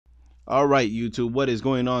All right, YouTube, what is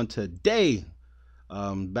going on today?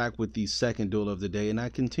 Back with the second duel of the day, and I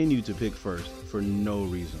continue to pick first for no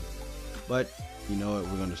reason. But you know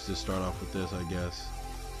what? We're gonna just start off with this, I guess.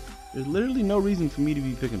 There's literally no reason for me to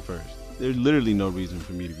be picking first. There's literally no reason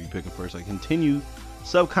for me to be picking first. I continue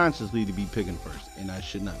subconsciously to be picking first, and I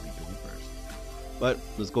should not be picking first. But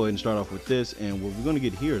let's go ahead and start off with this, and what we're gonna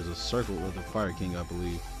get here is a circle of the Fire King, I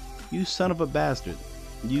believe. You son of a bastard.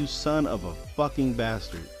 You son of a fucking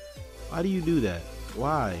bastard. Why do you do that?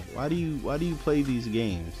 Why? Why do you play these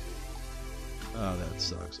games? Oh, that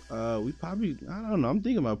sucks. We probably, I don't know. I'm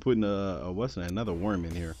thinking about putting another worm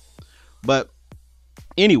in here. But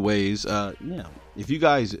anyways, yeah. If you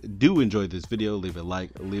guys do enjoy this video, leave a like,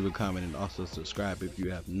 leave a comment, and also subscribe if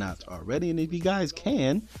you have not already. And if you guys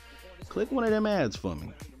can, click one of them ads for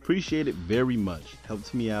me. Appreciate it very much.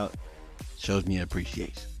 Helps me out. Shows me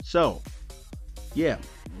appreciation. So, yeah,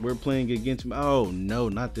 we're playing against him. Oh no,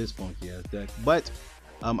 not this funky ass deck. But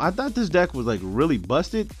I thought this deck was like really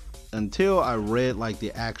busted until I read like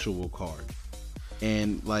the actual card.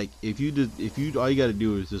 And like all you gotta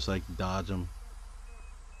do is just like dodge them,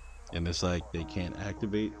 and it's like they can't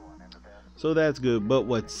activate. So that's good. But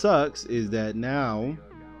what sucks is that now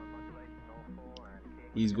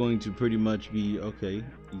he's going to pretty much be okay.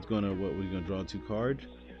 He's gonna we're gonna draw 2 cards.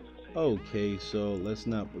 Okay, so let's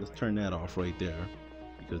turn that off right there,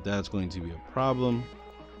 because that's going to be a problem.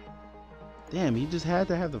 Damn, he just had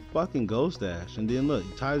to have the fucking Ghost Dash, and then look,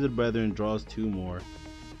 he ties the Brethren, draws 2 more.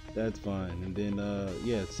 That's fine. And then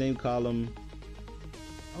yeah, same column.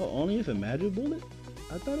 Oh, only if a Magibullet?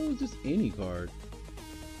 I thought it was just any card.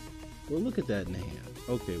 Well, look at that in the hand.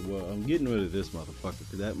 Okay, well, I'm getting rid of this motherfucker,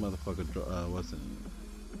 because that motherfucker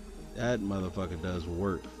that motherfucker does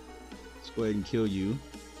work. Let's go ahead and kill you.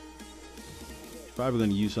 Probably going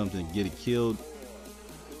to use something to get it killed.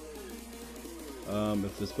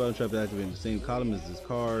 If the spell trap is activated in the same column as this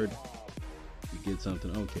card, you get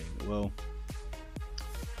something. Okay, well,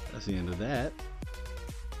 that's the end of that,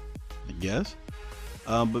 I guess.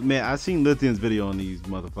 But man, I seen Lithium's video on these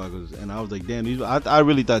motherfuckers, and I was like, damn, I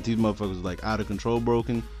really thought these motherfuckers was like out of control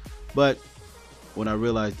broken. But when I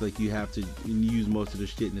realized like you have to use most of the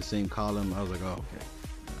shit in the same column, I was like, oh, okay,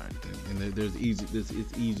 all right then. And it's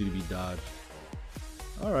easy to be dodged.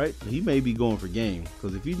 All right, he may be going for game,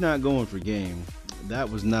 because if he's not going for game, that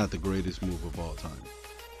was not the greatest move of all time.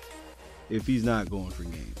 If he's not going for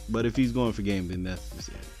game, but if he's going for game, then that's just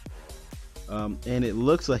it. And it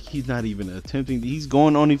looks like he's not even attempting. He's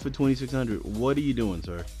going only for 2600. What are you doing,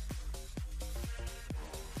 sir?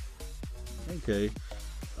 Okay.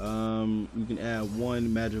 You can add 1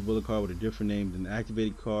 Magibullet card with a different name than the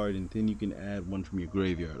activated card, and then you can add 1 from your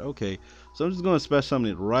graveyard. Okay, so I'm just going to special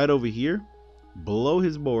summon it right over here, blow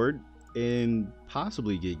his board, and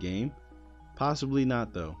possibly get game. Possibly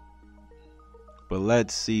not though. But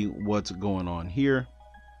let's see what's going on here.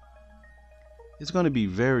 It's going to be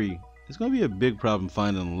a big problem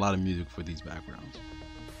finding a lot of music for these backgrounds.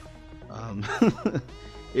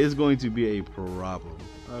 It's going to be a problem.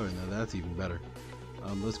 Oh no, that's even better.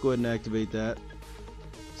 Let's go ahead and activate that.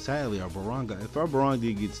 Sadly, if our Barong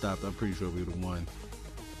did get stopped, I'm pretty sure we would have won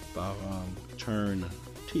by turn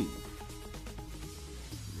 2.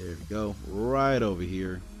 There we go, right over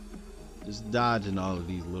here. Just dodging all of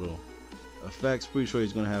these little effects. Pretty sure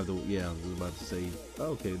he's gonna have the, yeah, I was about to say,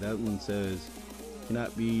 okay, that one says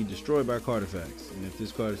cannot be destroyed by card effects. And if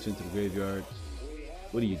this card is sent to the graveyard,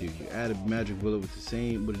 what do? You add a Magibullet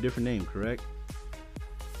with a different name, correct?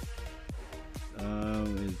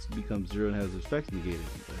 It becomes 0 and has its effects negated.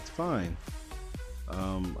 That's fine.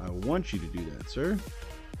 I want you to do that, sir.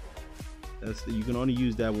 You can only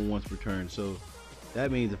use that one once per turn. So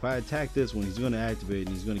that means if I attack this one, he's going to activate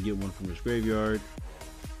and he's going to get 1 from his graveyard.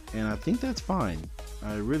 And I think that's fine.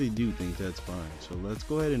 I really do think that's fine. So let's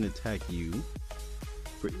go ahead and attack you.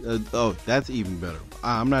 Oh, that's even better.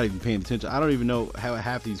 I'm not even paying attention. I don't even know how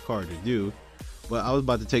half these cards do. But I was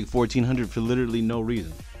about to take 1400 for literally no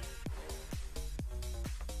reason.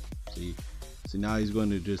 See? So now he's going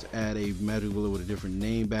to just add a Magibullet with a different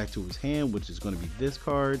name back to his hand, which is going to be this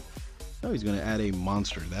card. No, he's going to add a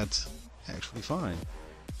monster. That's actually fine,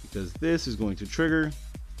 because this is going to trigger.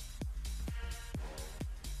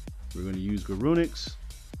 We're going to use Garunix,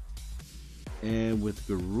 and with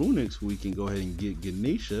Garunix we can go ahead and get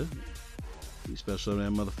Ganesha. We special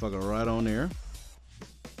that motherfucker right on there,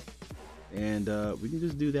 and we can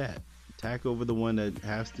just do that. Attack over the one that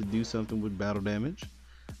has to do something with battle damage.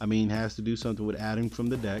 I mean, has to do something with adding from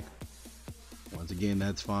the deck. Once again,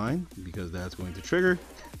 that's fine, because that's going to trigger.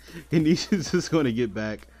 And he's just going to get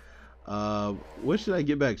back. What should I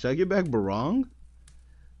get back? Should I get back Barong?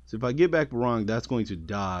 So if I get back Barong, that's going to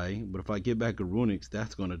die. But if I get back a Runix,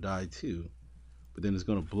 that's going to die too. But then it's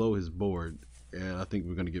going to blow his board. And I think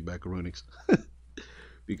we're going to get back a Runix.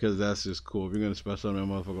 Because that's just cool. We're going to special summon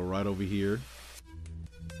that motherfucker right over here.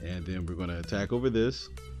 And then we're going to attack over this.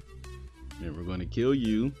 And we're going to kill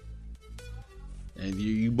you. And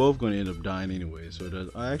you both going to end up dying anyway. So it does,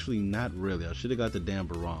 actually not really. I should have got the damn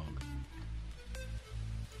Barong.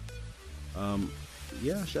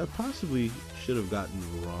 Yeah, I possibly should have gotten the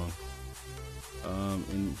Barong.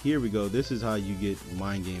 And here we go. This is how you get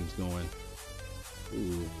mind games going.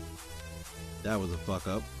 Ooh, that was a fuck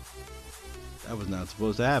up. That was not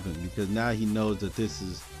supposed to happen, because now he knows that this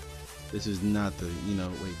is not the, you know,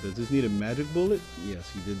 wait, does this need a magic bullet? Yes,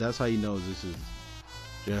 he did. That's how he knows this is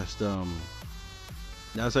just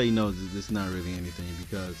that's how he knows that this is not really anything,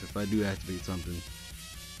 because if I do activate something,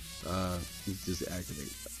 it's just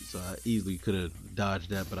activate. So I easily could have dodged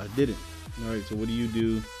that, but I didn't. All right, so what do you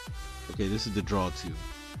do? Okay, this is the draw 2,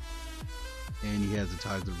 and he has the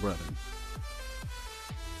ties of brother.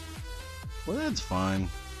 Well, that's fine.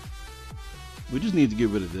 We just need to get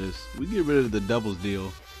rid of this. We get rid of the doubles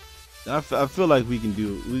deal. I feel like we can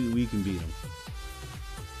do it. We can beat him.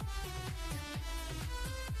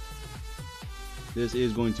 This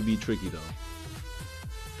is going to be tricky though.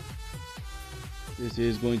 This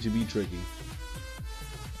is going to be tricky.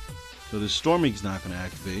 So the Storming's not going to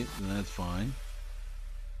activate, and that's fine.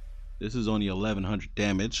 This is only 1100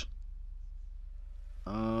 damage.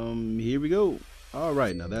 Here we go. All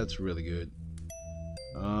right, now that's really good.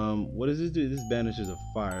 What does this do? This banishes a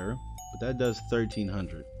fire, but that does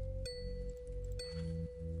 1300.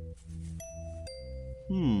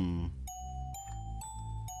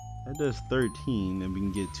 That does 13, and we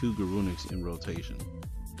can get 2 Garunix in rotation.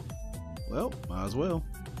 Well, might as well.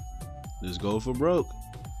 Let's go for broke.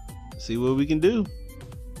 See what we can do.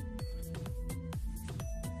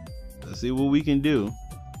 Let's see what we can do.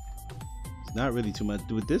 It's not really too much.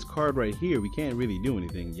 With this card right here, we can't really do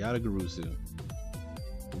anything. Yada Garusu.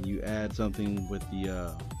 And you add something with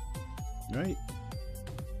the, right?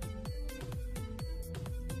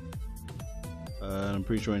 I'm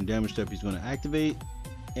pretty sure in damage step he's going to activate.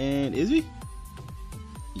 And is he?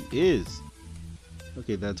 He is.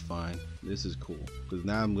 Okay, that's fine. This is cool, because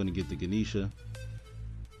now I'm going to get the Ganesha.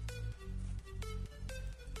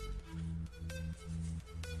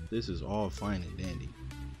 This is all fine and dandy.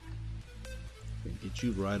 Get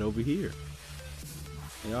you right over here.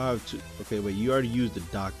 And I have to, okay, wait, you already used the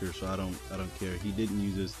doctor, so I don't care. He didn't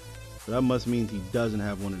use this, but that must mean he doesn't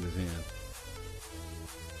have one in his hand.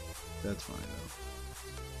 That's fine though.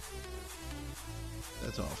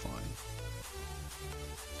 That's all fine.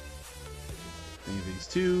 Anything's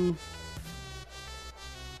 2.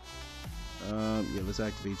 Yeah, let's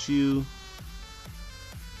activate you.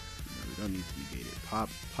 No, we don't need to negate it. Pop,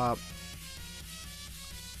 pop.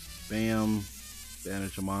 Bam.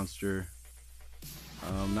 Banish a monster.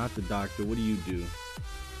 Not the doctor. What do you do?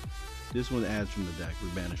 This one adds from the deck. We're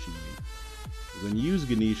banishing you. We're going to use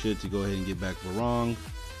Ganesha to go ahead and get back Varong.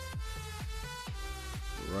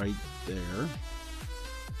 Right there.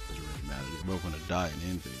 Doesn't really matter. They're both going to die in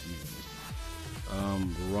end phase.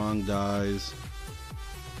 Varong dies.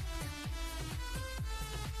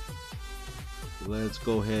 Let's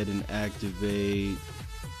go ahead and activate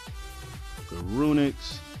Garunix.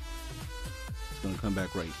 It's going to come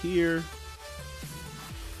back right here.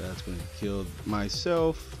 That's going to kill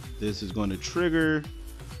myself. This is going to trigger.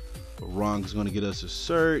 Varong is going to get us a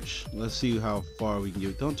search. Let's see how far we can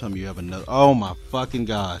get. Don't tell me you have another. Oh my fucking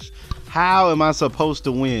gosh. How am I supposed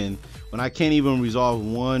to win when I can't even resolve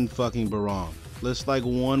one fucking Barong? Let's like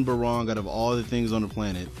one Barong out of all the things on the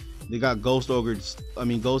planet. They got Ghost Ogre,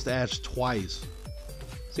 Ghost Ash twice.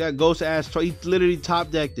 He's got Ghost Ash twice. He literally top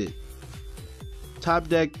decked it. Top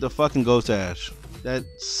decked the fucking Ghost Ash. That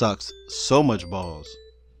sucks so much balls.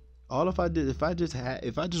 All if I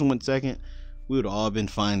just went second, we would have all been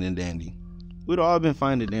fine and dandy. We'd all been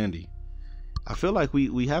fine and dandy. I feel like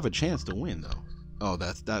we have a chance to win though. Oh,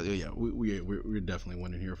 yeah. We're definitely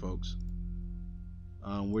winning here, folks.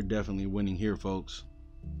 We're definitely winning here, folks.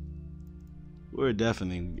 We're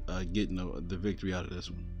definitely getting the victory out of this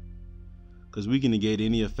one, because we can negate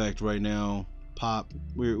any effect right now. Pop.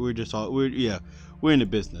 We're in the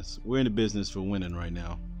business. We're in the business for winning right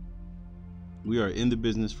now. We are in the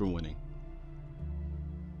business for winning.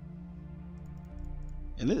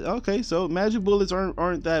 And okay, so Magibullets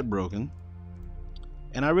aren't that broken.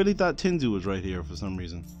 And I really thought Tenzu was right here for some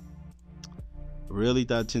reason. Really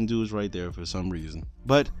thought Tenzu was right there for some reason.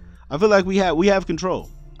 But I feel like we have control.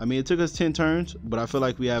 I mean, it took us 10 turns, but I feel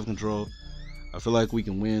like we have control. I feel like we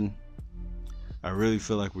can win. I really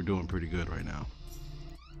feel like we're doing pretty good right now.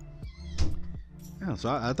 Yeah, so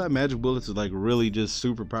I thought Magibullets is like really just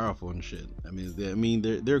super powerful and shit. I mean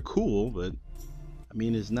they're cool, but I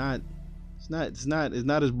mean it's not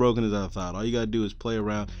as broken as I thought. All you gotta do is play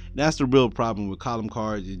around. And that's the real problem with column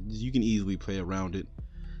cards. You can easily play around it.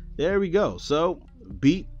 There we go. So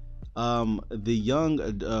beat the young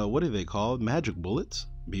what are they called? Magibullets.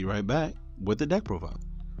 Be right back with the deck profile.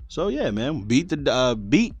 So yeah, man, beat the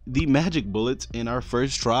Magibullets in our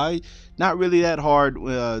first try. Not really that hard.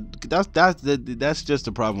 That's just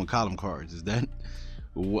the problem with column cards, is that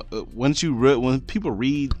when people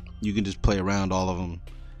read, you can just play around all of them.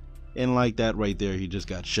 And like that right there, he just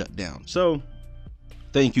got shut down. So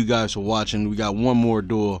thank you guys for watching. We got one more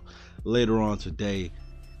duel later on today.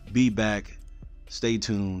 Be back. Stay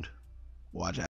tuned. Watch out.